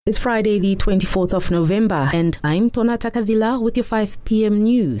It's Friday, the 24th of November, and I'm Tona Takavila with your 5 p.m.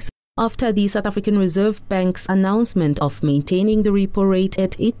 news. After the South African Reserve Bank's announcement of maintaining the repo rate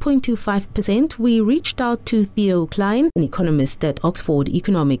at 8.25%, we reached out to Theo Klein, an economist at Oxford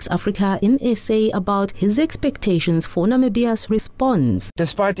Economics Africa in SA, about his expectations for Namibia's response.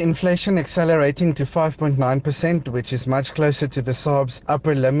 Despite inflation accelerating to 5.9%, which is much closer to the SARB's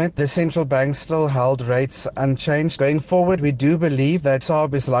upper limit, the central bank still held rates unchanged. Going forward, we do believe that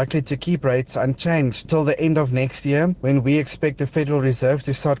SARB is likely to keep rates unchanged till the end of next year, when we expect the Federal Reserve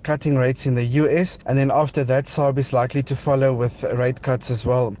to start cutting rates in the US, and then after that SARB is likely to follow with rate cuts as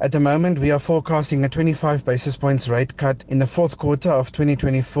well. At the moment, we are forecasting a 25 basis points rate cut in the fourth quarter of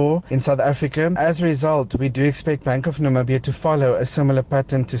 2024 in South Africa. As a result, we do expect Bank of Namibia to follow a similar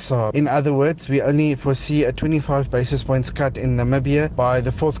pattern to SARB. In other words, we only foresee a 25 basis points cut in Namibia by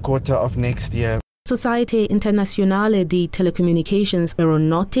the fourth quarter of next year. Societe Internationale de Telecommunications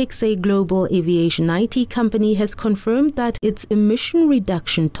Aeronautics, a global aviation IT company, has confirmed that its emission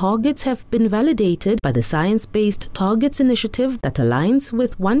reduction targets have been validated by the Science Based Targets Initiative that aligns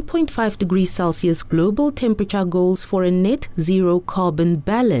with 1.5 degrees Celsius global temperature goals for a net zero carbon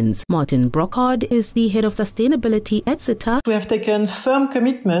balance. Martin Brockhard is the head of sustainability at SITA. We have taken firm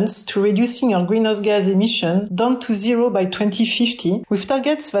commitments to reducing our greenhouse gas emission down to zero by 2050, with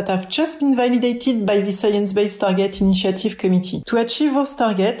targets that have just been validated by the Science Based Targets Initiative Committee. To achieve those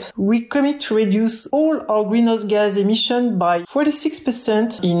targets, we commit to reduce all our greenhouse gas emissions by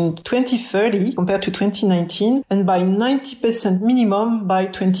 46% in 2030 compared to 2019 and by 90% minimum by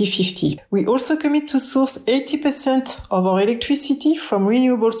 2050. We also commit to source 80% of our electricity from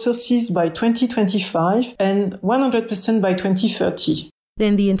renewable sources by 2025 and 100% by 2030.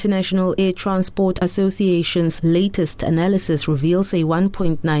 Then the International Air Transport Association's latest analysis reveals a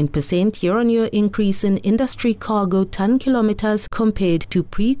 1.9% year-on-year increase in industry cargo ton kilometers compared to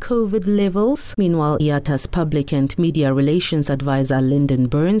pre-COVID levels. Meanwhile, IATA's Public and Media Relations Advisor Lyndon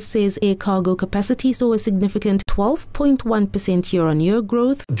Burns says air cargo capacity saw a significant 12.1% year-on-year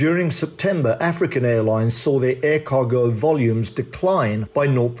growth. During September, African Airlines saw their air cargo volumes decline by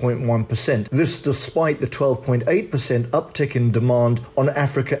 0.1%. This despite the 12.8% uptick in demand on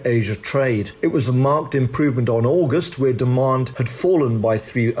Africa-Asia trade. It was a marked improvement on August, where demand had fallen by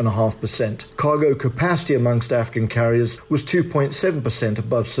 3.5%. Cargo capacity amongst African carriers was 2.7%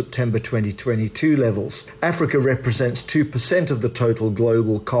 above September 2022 levels. Africa represents 2% of the total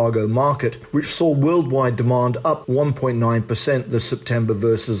global cargo market, which saw worldwide demand up 1.9% this September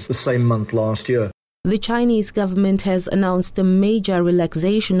versus the same month last year. The Chinese government has announced a major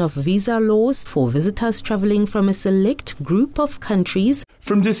relaxation of visa laws for visitors traveling from a select group of countries.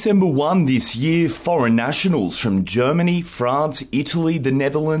 From December 1 this year, foreign nationals from Germany, France, Italy, the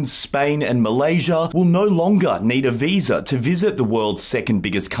Netherlands, Spain and Malaysia will no longer need a visa to visit the world's second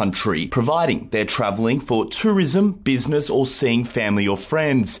biggest country, providing they're travelling for tourism, business or seeing family or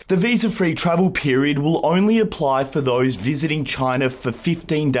friends. The visa-free travel period will only apply for those visiting China for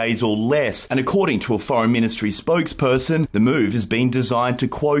 15 days or less, and according to a Foreign Ministry spokesperson, the move has been designed to,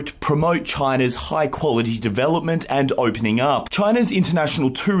 quote, promote China's high-quality development and opening up. China's international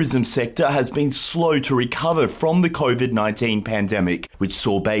tourism sector has been slow to recover from the COVID-19 pandemic, which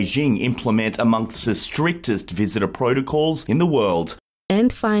saw Beijing implement amongst the strictest visitor protocols in the world.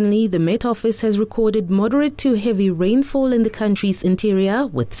 And finally, the Met Office has recorded moderate to heavy rainfall in the country's interior,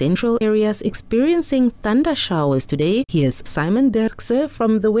 with central areas experiencing thunder showers today. Here's Simon Dirkse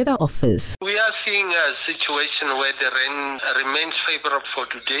from the Weather Office. We are seeing a situation where the rain remains favorable for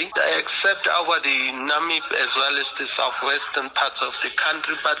today, except over the Namib as well as the southwestern parts of the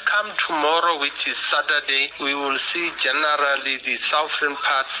country. But come tomorrow, which is Saturday, we will see generally the southern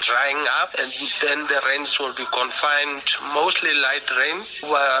parts drying up, and then the rains will be confined, mostly light rain,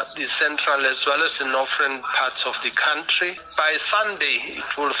 were the central as well as the northern parts of the country. By Sunday,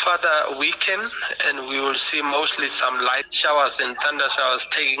 it will further weaken and we will see mostly some light showers and thunder showers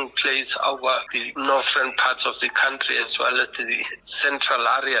taking place over the northern parts of the country as well as the central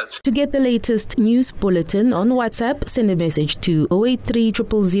areas. To get the latest news bulletin on WhatsApp, send a message to 083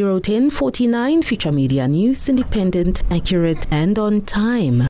 000 1049. Future Media News, independent, accurate and on time.